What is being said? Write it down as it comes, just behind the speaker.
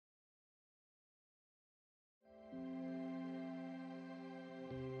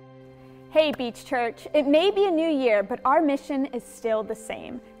Hey Beach Church, it may be a new year, but our mission is still the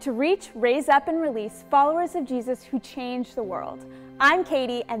same: to reach, raise up, and release followers of Jesus who change the world. I'm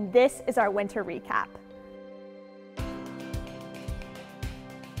Katie, and this is our winter recap.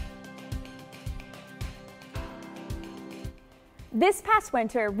 This past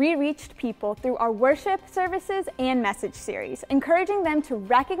winter, we reached people through our worship services and message series, encouraging them to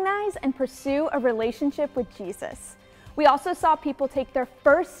recognize and pursue a relationship with Jesus. We also saw people take their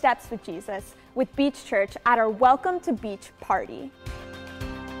first steps with Jesus with Beach Church at our Welcome to Beach party.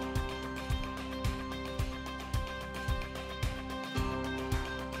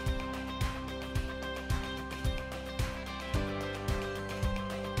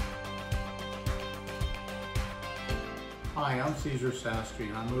 Hi, I'm Caesar Sastry,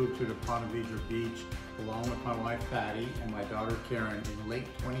 and I moved to the Ponte Vedra Beach along with my wife Patty and my daughter Karen in late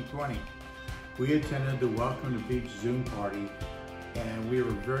 2020. We attended the Welcome to Beach Zoom party, and we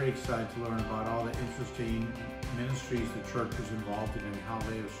were very excited to learn about all the interesting ministries the church is involved in and how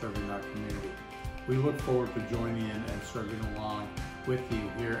they are serving our community. We look forward to joining in and serving along with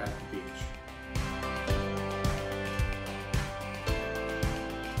you here at the beach.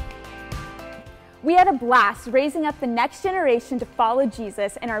 We had a blast raising up the next generation to follow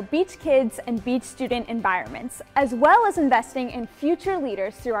Jesus in our Beach Kids and Beach student environments, as well as investing in future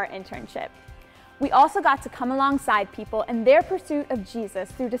leaders through our internship. We also got to come alongside people in their pursuit of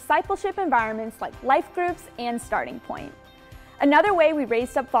Jesus through discipleship environments like life groups and Starting Point. Another way we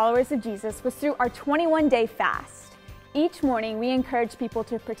raised up followers of Jesus was through our 21-day fast. Each morning, we encouraged people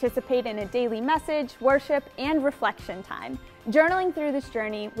to participate in a daily message, worship, and reflection time, journaling through this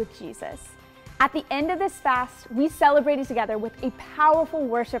journey with Jesus. At the end of this fast, we celebrated together with a powerful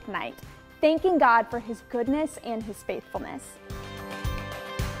worship night, thanking God for His goodness and His faithfulness.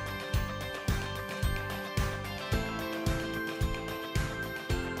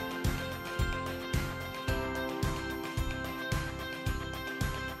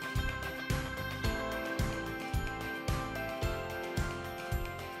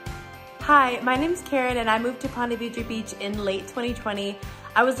 Hi, my name's Karen, and I moved to Ponte Vedra Beach in late 2020.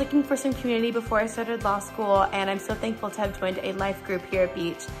 I was looking for some community before I started law school, and I'm so thankful to have joined a life group here at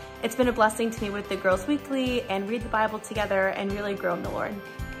Beach. It's been a blessing to me with the Girls Weekly and read the Bible together and really grow in the Lord.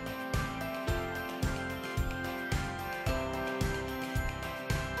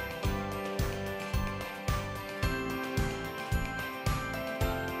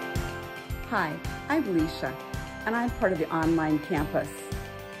 Hi, I'm Alicia, and I'm part of the online campus.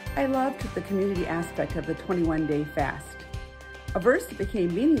 I loved the community aspect of the 21-day fast. A verse that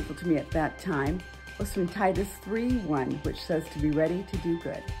became meaningful to me at that time was from Titus 3:1, which says to be ready to do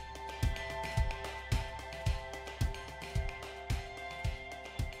good.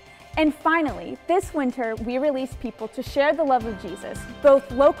 And finally, this winter, we released people to share the love of Jesus,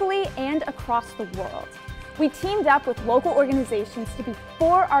 both locally and across the world. We teamed up with local organizations to be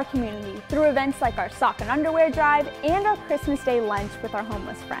for our community through events like our sock and underwear drive and our Christmas Day lunch with our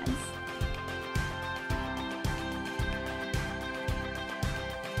homeless friends.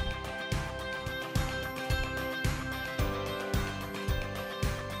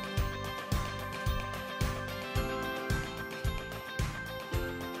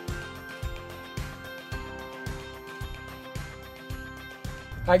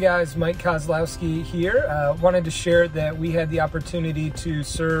 Hi guys, Mike Kozlowski here. Wanted to share that we had the opportunity to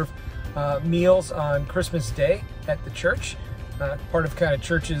serve meals on Christmas Day at the church. Part of kind of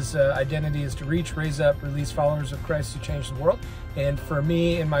church's identity is to reach, raise up, release followers of Christ who change the world. And for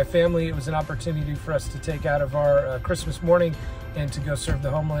me and my family, it was an opportunity for us to take out of our Christmas morning and to go serve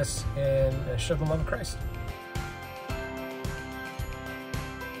the homeless and show the love of Christ.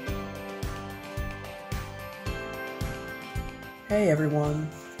 Hey everyone,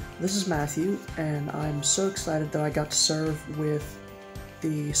 this is Matthew, and I'm so excited that I got to serve with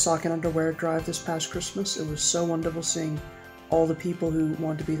the sock and underwear drive this past Christmas. It was so wonderful seeing all the people who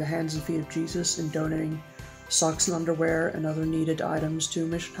want to be the hands and feet of Jesus in donating socks and underwear and other needed items to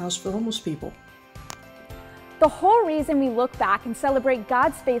Mission House for Homeless People. The whole reason we look back and celebrate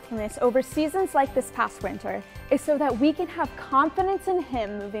God's faithfulness over seasons like this past winter is so that we can have confidence in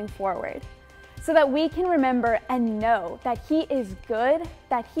Him moving forward. So that we can remember and know that He is good,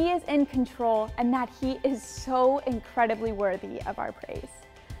 that He is in control, and that He is so incredibly worthy of our praise.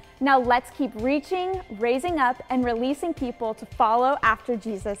 Now let's keep reaching, raising up, and releasing people to follow after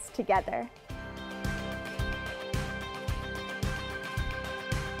Jesus together.